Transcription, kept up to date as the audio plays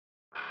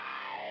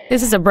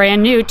This is a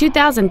brand new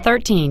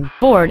 2013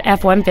 Ford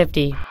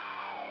F-150.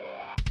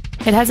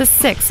 It has a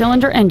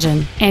 6-cylinder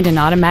engine and an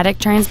automatic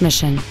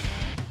transmission.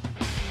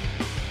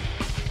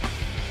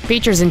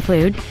 Features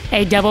include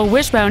a double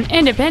wishbone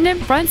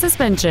independent front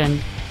suspension,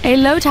 a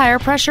low tire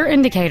pressure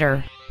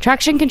indicator,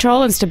 traction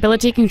control and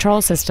stability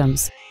control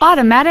systems,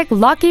 automatic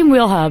locking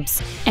wheel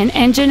hubs, an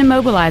engine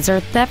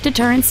immobilizer theft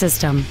deterrent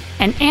system,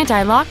 an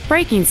anti-lock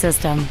braking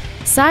system,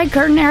 side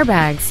curtain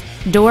airbags,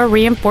 door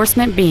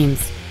reinforcement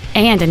beams,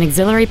 and an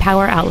auxiliary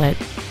power outlet.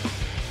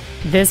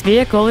 This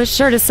vehicle is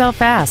sure to sell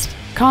fast.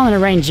 Call and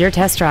arrange your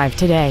test drive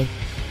today.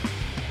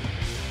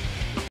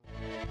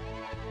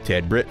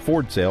 Britt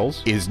Ford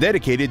Sales is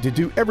dedicated to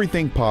do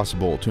everything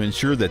possible to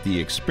ensure that the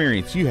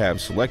experience you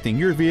have selecting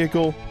your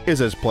vehicle is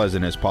as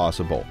pleasant as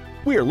possible.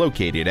 We are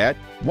located at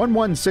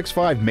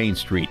 1165 Main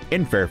Street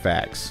in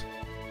Fairfax.